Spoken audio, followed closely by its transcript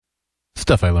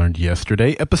Stuff I Learned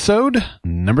Yesterday, episode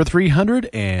number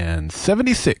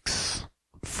 376,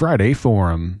 Friday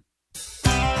Forum.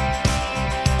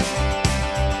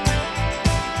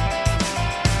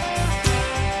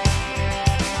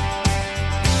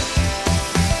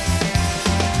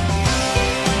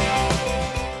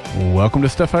 Welcome to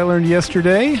Stuff I Learned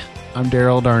Yesterday. I'm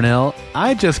Daryl Darnell.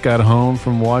 I just got home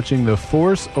from watching The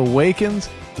Force Awakens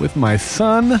with my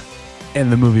son,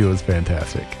 and the movie was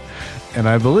fantastic. And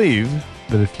I believe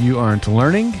that if you aren't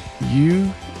learning,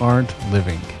 you aren't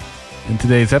living. In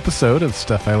today's episode of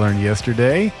Stuff I Learned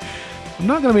Yesterday, I'm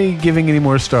not going to be giving any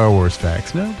more Star Wars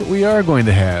facts, no, but we are going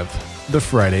to have the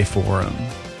Friday Forum.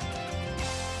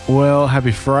 Well,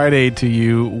 happy Friday to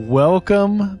you.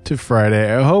 Welcome to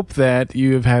Friday. I hope that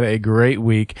you have had a great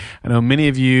week. I know many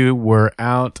of you were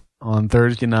out on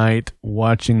Thursday night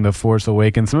watching The Force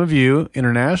Awakens. Some of you,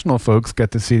 international folks,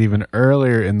 got to see it even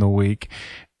earlier in the week.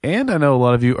 And I know a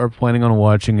lot of you are planning on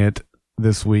watching it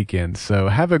this weekend. So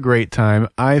have a great time.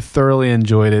 I thoroughly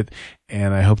enjoyed it,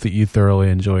 and I hope that you thoroughly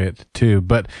enjoy it too.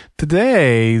 But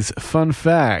today's fun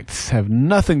facts have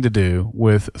nothing to do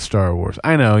with Star Wars.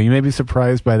 I know you may be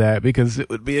surprised by that because it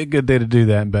would be a good day to do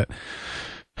that, but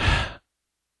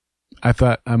I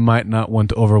thought I might not want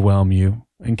to overwhelm you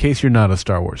in case you're not a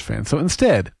Star Wars fan. So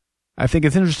instead, I think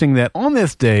it's interesting that on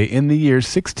this day in the year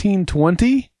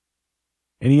 1620,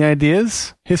 any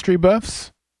ideas, history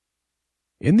buffs?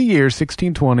 In the year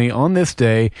 1620, on this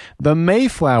day, the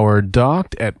Mayflower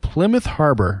docked at Plymouth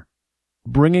Harbor,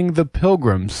 bringing the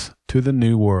Pilgrims to the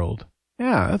New World.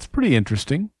 Yeah, that's pretty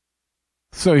interesting.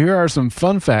 So here are some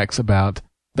fun facts about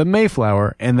the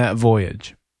Mayflower and that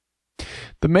voyage.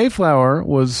 The Mayflower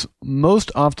was most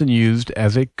often used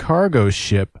as a cargo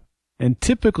ship and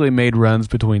typically made runs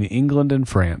between England and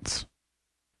France.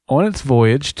 On its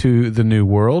voyage to the New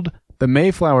World, the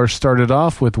Mayflower started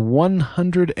off with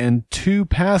 102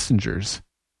 passengers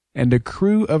and a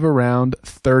crew of around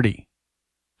 30.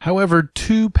 However,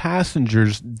 2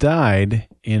 passengers died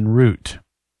en route.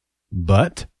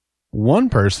 But one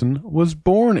person was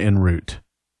born en route,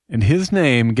 and his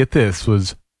name, get this,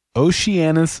 was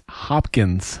Oceanus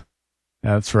Hopkins.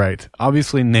 That's right.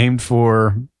 Obviously named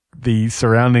for the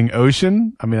surrounding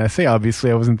ocean. I mean, I say obviously,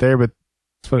 I wasn't there, but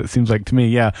that's what it seems like to me.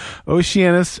 Yeah.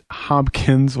 Oceanus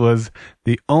Hopkins was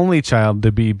the only child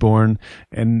to be born,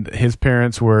 and his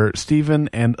parents were Stephen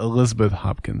and Elizabeth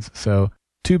Hopkins. So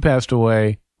 2 passed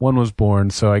away, 1 was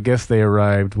born, so I guess they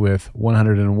arrived with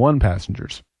 101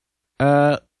 passengers.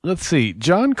 Let's see.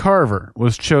 John Carver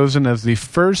was chosen as the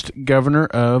first governor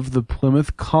of the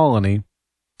Plymouth colony.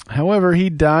 However, he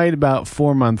died about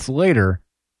 4 months later,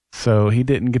 so he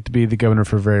didn't get to be the governor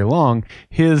for very long.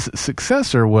 His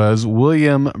successor was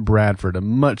William Bradford, a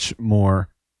much more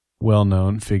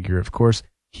well-known figure, of course.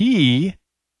 He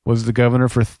was the governor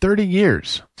for 30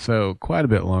 years, so quite a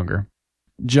bit longer.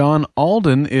 John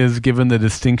Alden is given the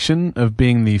distinction of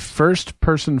being the first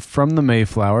person from the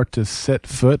Mayflower to set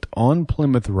foot on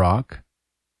Plymouth Rock.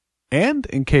 And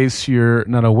in case you're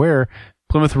not aware,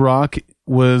 Plymouth Rock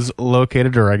was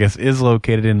located, or I guess is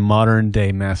located, in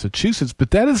modern-day Massachusetts, but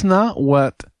that is not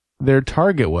what their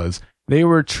target was. They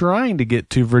were trying to get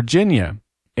to Virginia,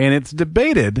 and it's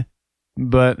debated,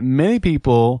 but many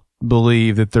people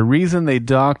believe that the reason they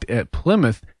docked at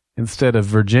Plymouth instead of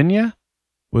Virginia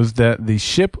was that the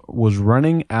ship was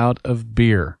running out of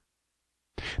beer.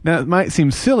 Now, it might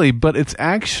seem silly, but it's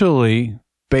actually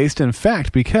based in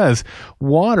fact, because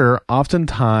water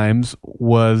oftentimes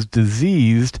was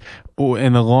diseased,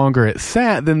 and the longer it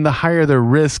sat, then the higher the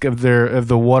risk of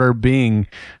the water being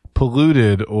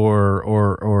polluted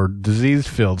or disease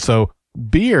filled. So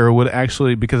beer would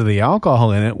actually, because of the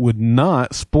alcohol in it, would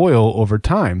not spoil over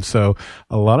time. So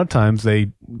a lot of times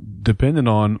they depended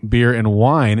on beer and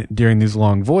wine during these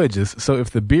long voyages. So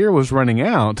if the beer was running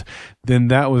out, then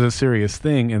that was a serious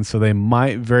thing, and so they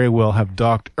might very well have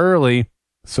docked early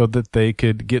so that they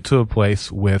could get to a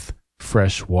place with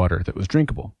fresh water that was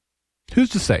drinkable. Who's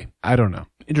to say? I don't know.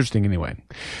 Interesting anyway.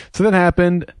 So that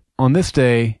happened on this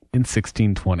day in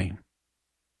 1620.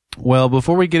 Well,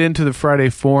 before we get into the Friday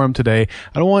Forum today,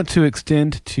 I want to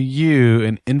extend to you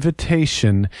an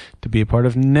invitation to be a part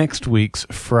of next week's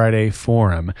Friday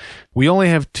Forum. We only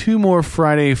have 2 more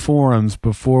Friday Forums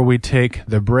before we take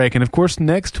the break. And of course,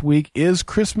 next week is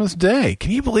Christmas Day. Can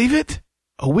you believe it?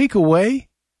 A week away?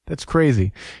 That's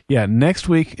crazy. Yeah, next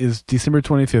week is December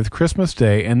 25th, Christmas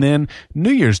Day, and then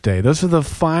New Year's Day. Those are the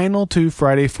final 2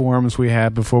 Friday Forums we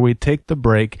have before we take the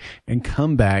break and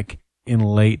come back in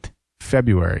late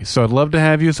February. So I'd love to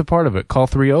have you as a part of it. Call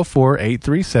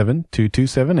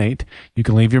 304-837-2278. You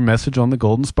can leave your message on the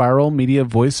Golden Spiral Media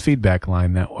voice feedback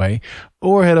line that way,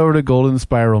 or head over to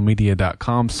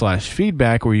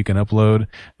goldenspiralmedia.com/feedback, where you can upload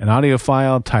an audio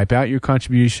file, type out your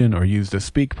contribution, or use the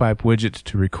SpeakPipe widget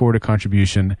to record a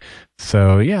contribution.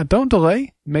 So yeah, don't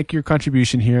delay. Make your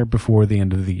contribution here before the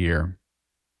end of the year.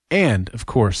 And of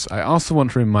course, I also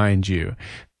want to remind you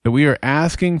that we are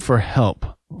asking for help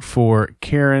for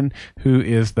Karen, who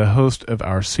is the host of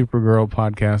our Supergirl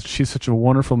podcast. She's such a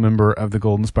wonderful member of the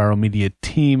Golden Spiral Media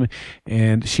team,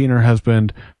 and she and her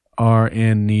husband are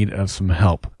in need of some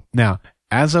help. Now,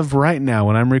 as of right now,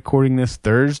 when I'm recording this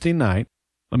Thursday night,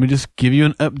 let me just give you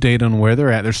an update on where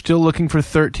they're at. They're still looking for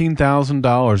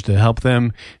 $13,000 to help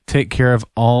them take care of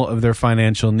all of their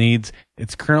financial needs.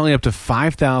 It's currently up to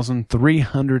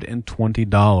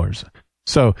 $5,320.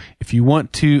 So if you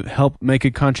want to help make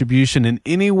a contribution in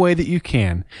any way that you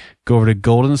can, go over to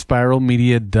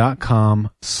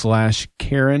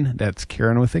goldenspiralmedia.com/Karen. That's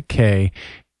Karen with a K.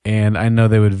 And I know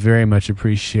they would very much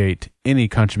appreciate any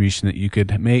contribution that you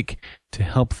could make to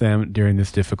help them during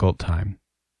this difficult time.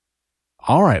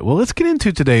 All right, well, let's get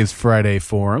into today's Friday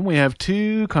Forum. We have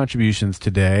 2 contributions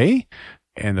today,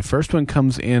 and the first one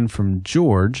comes in from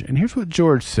George. And here's what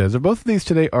George says. Both of these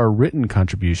today are written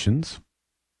contributions.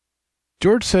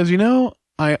 George says,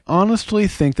 I honestly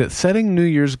think that setting New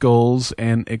Year's goals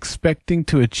and expecting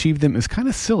to achieve them is kind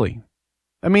of silly.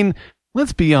 I mean,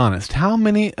 let's be honest. How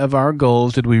many of our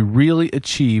goals did we really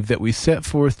achieve that we set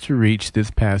forth to reach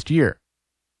this past year?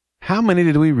 How many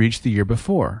did we reach the year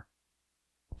before?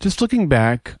 Just looking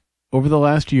back over the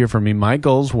last year for me, my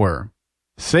goals were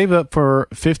save up for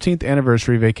 15th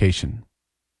anniversary vacation,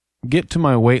 get to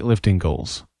my weightlifting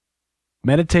goals,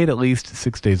 meditate at least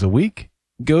 6 days a week,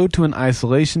 go to an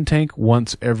isolation tank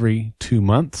once every 2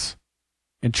 months,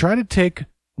 and try to take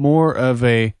more of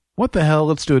a, what the hell,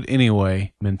 let's do it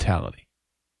anyway mentality.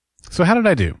 So how did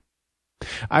I do?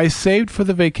 I saved for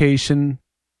the vacation,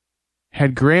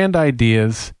 had grand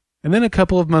ideas, and then a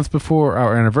couple of months before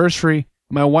our anniversary,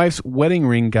 my wife's wedding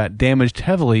ring got damaged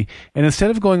heavily, and instead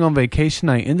of going on vacation,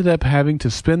 I ended up having to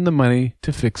spend the money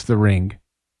to fix the ring.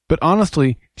 But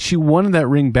honestly, she wanted that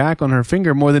ring back on her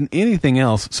finger more than anything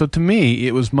else, so to me,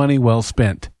 it was money well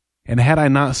spent. And had I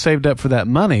not saved up for that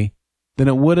money, then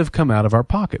it would have come out of our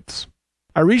pockets.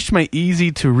 I reached my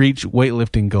easy-to-reach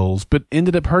weightlifting goals, but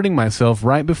ended up hurting myself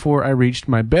right before I reached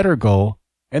my better goal,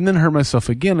 and then hurt myself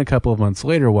again a couple of months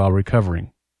later while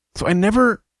recovering. So I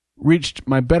never reached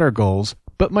my better goals,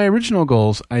 but my original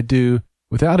goals I do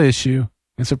without issue,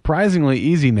 and surprisingly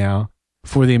easy now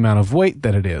for the amount of weight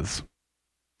that it is.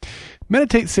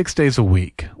 Meditate 6 days a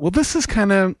week. Well, this is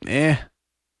kind of, I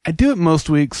do it most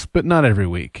weeks, but not every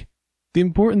week. The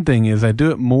important thing is I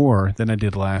do it more than I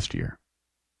did last year.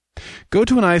 Go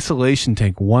to an isolation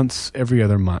tank once every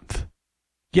other month.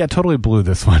 Yeah, totally blew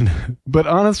this one. But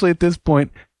honestly, at this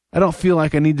point, I don't feel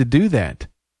like I need to do that.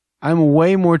 I'm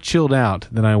way more chilled out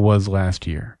than I was last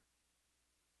year.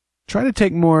 Try to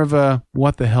take more of a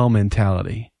what the hell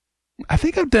mentality. I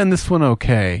think I've done this one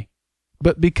okay.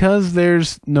 But because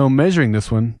there's no measuring this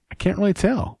one, I can't really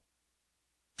tell.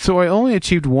 So I only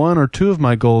achieved 1 or 2 of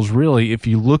my goals really if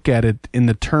you look at it in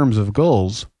the terms of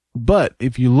goals. But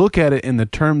if you look at it in the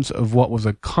terms of what was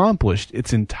accomplished,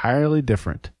 it's entirely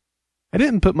different. I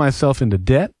didn't put myself into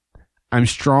debt. I'm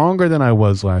stronger than I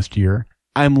was last year.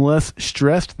 I'm less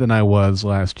stressed than I was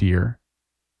last year.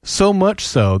 So much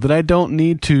so that I don't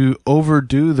need to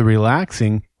overdo the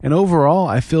relaxing, and overall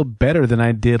I feel better than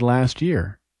I did last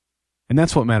year. And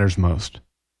that's what matters most.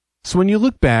 So when you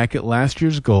look back at last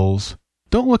year's goals,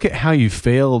 don't look at how you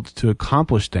failed to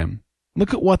accomplish them.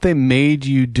 Look at what they made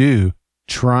you do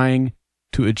trying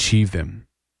to achieve them.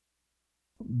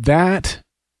 That,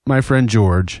 my friend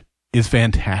George, is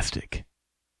fantastic.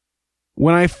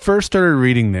 When I first started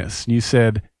reading this, you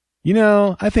said,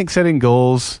 I think setting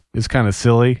goals is kind of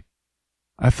silly.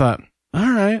 I thought,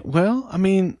 all right, well,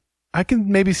 I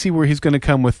can maybe see where he's going to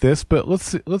come with this, but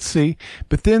let's see.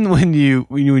 But then when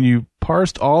you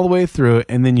parsed all the way through it,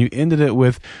 and then you ended it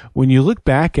with, when you look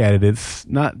back at it, it's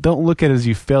not, don't look at it as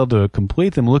you failed to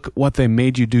complete them. Look at what they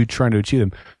made you do trying to achieve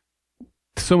them.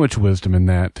 So much wisdom in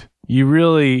that. You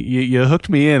really, you hooked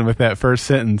me in with that first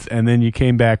sentence, and then you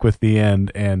came back with the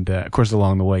end. And of course,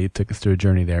 along the way, you took us through a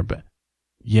journey there. But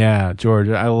yeah, George,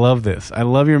 I love this. I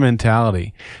love your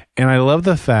mentality. And I love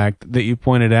the fact that you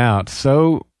pointed out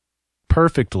so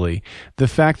perfectly the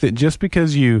fact that just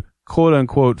because you quote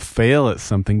unquote fail at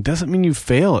something doesn't mean you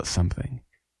fail at something.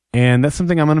 And that's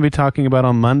something I'm going to be talking about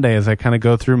on Monday as I kind of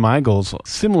go through my goals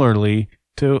similarly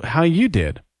to how you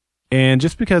did. And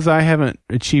just because I haven't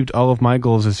achieved all of my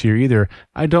goals this year either,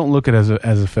 I don't look at it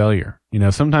as a failure.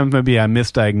 Sometimes maybe I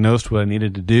misdiagnosed what I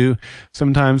needed to do.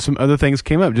 Sometimes some other things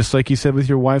came up, just like you said with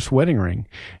your wife's wedding ring.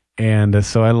 And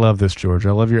so I love this, George.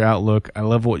 I love your outlook. I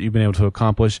love what you've been able to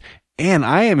accomplish. And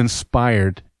I am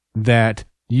inspired that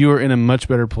you are in a much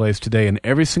better place today in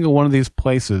every single one of these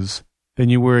places than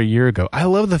you were a year ago. I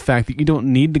love the fact that you don't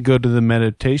need to go to the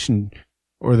meditation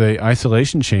or the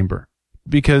isolation chamber,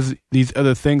 because these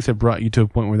other things have brought you to a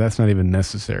point where that's not even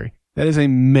necessary. That is a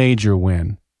major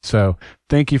win. So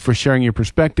thank you for sharing your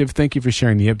perspective. Thank you for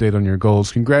sharing the update on your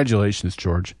goals. Congratulations,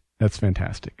 George. That's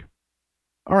fantastic.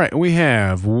 All right, we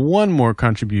have one more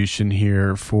contribution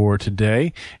here for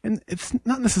today, and it's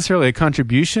not necessarily a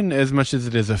contribution as much as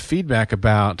it is a feedback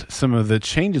about some of the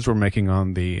changes we're making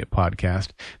on the podcast.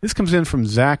 This comes in from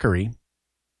Zachary,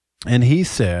 and he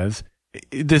says,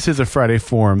 this is a Friday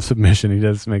Forum submission, he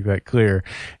does make that clear,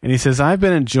 and he says, I've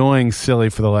been enjoying SILY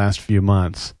for the last few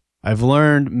months. I've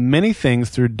learned many things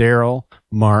through Daryl,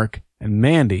 Mark, and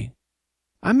Mandy.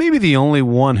 I may be the only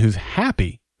one who's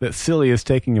happy that SILY is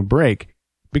taking a break,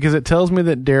 because it tells me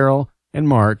that Daryl and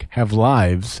Mark have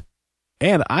lives,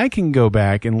 and I can go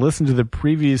back and listen to the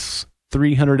previous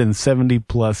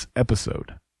 370-plus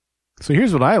episode. So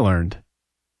here's what I learned.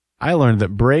 I learned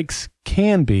that breaks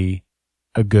can be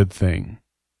a good thing.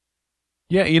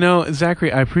 Yeah,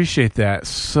 Zachary, I appreciate that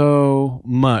so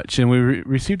much. And we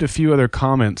received a few other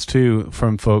comments, too,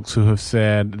 from folks who have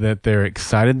said that they're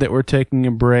excited that we're taking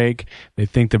a break. They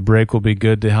think the break will be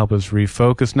good to help us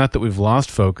refocus. Not that we've lost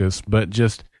focus, but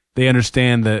just they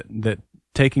understand that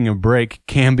taking a break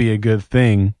can be a good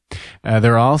thing.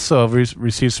 They're also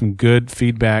received some good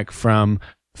feedback from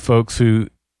folks who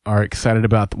are excited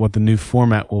about what the new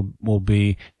format will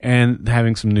be, and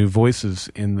having some new voices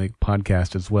in the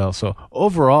podcast as well. So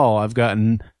overall, I've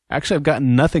gotten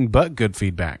nothing but good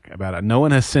feedback about it. No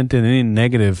one has sent in any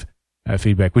negative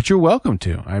feedback, which you're welcome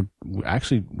to. I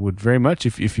actually would very much,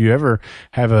 if you ever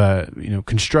have a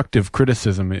constructive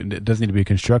criticism, it doesn't need to be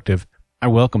constructive. I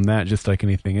welcome that just like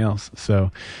anything else.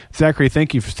 So, Zachary,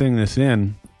 thank you for sending this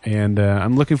in. And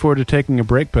I'm looking forward to taking a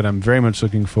break, but I'm very much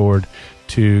looking forward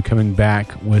to coming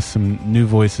back with some new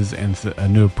voices and a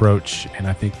new approach. And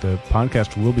I think the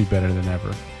podcast will be better than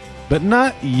ever. But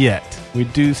not yet. We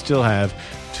do still have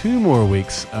 2 more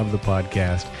weeks of the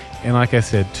podcast. And like I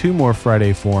said, 2 more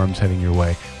Friday forums heading your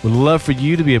way. Would love for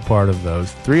you to be a part of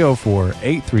those.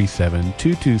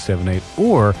 304-837-2278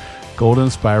 or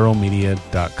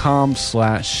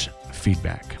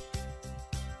goldenspiralmedia.com/feedback.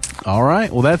 All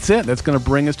right. Well, that's it. That's going to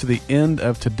bring us to the end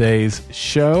of today's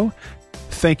show.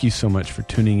 Thank you so much for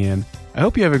tuning in. I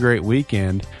hope you have a great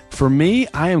weekend. For me,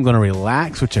 I am going to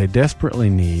relax, which I desperately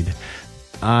need.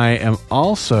 I am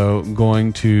also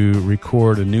going to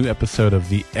record a new episode of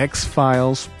The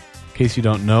X-Files. In case you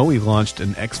don't know, we launched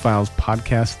an X-Files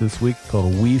podcast this week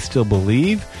called We Still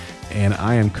Believe, and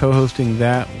I am co-hosting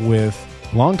that with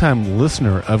longtime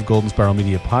listener of Golden Spiral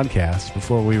Media podcasts,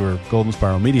 before we were Golden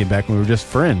Spiral Media, back when we were just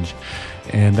Fringe,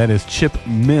 and that is Chip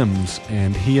Mims,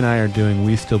 and he and I are doing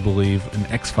We Still Believe, an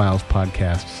X-Files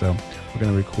podcast, so we're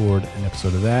going to record an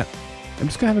episode of that. I'm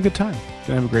just going to have a good time. Going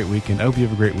to have a great weekend. I hope you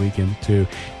have a great weekend, too,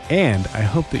 and I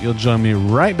hope that you'll join me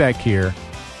right back here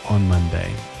on Monday.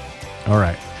 All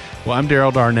right. Well, I'm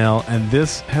Daryl Darnell, and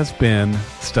this has been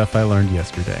Stuff I Learned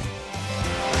Yesterday.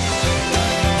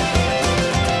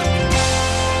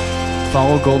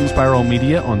 Follow Golden Spiral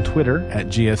Media on Twitter at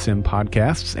GSM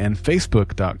Podcasts and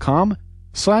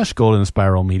Facebook.com/Golden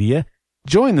Spiral Media.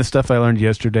 Join the Stuff I Learned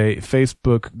Yesterday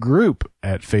Facebook group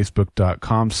at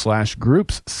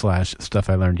Facebook.com/groups/Stuff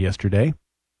I Learned Yesterday.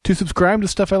 To subscribe to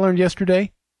Stuff I Learned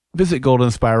Yesterday, visit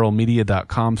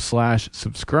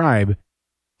GoldenSpiralMedia.com/subscribe.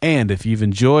 And if you've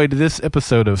enjoyed this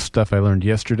episode of Stuff I Learned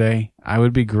Yesterday, I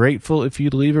would be grateful if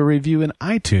you'd leave a review in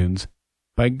iTunes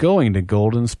by going to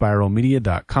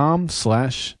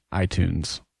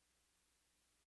goldenspiralmedia.com/iTunes.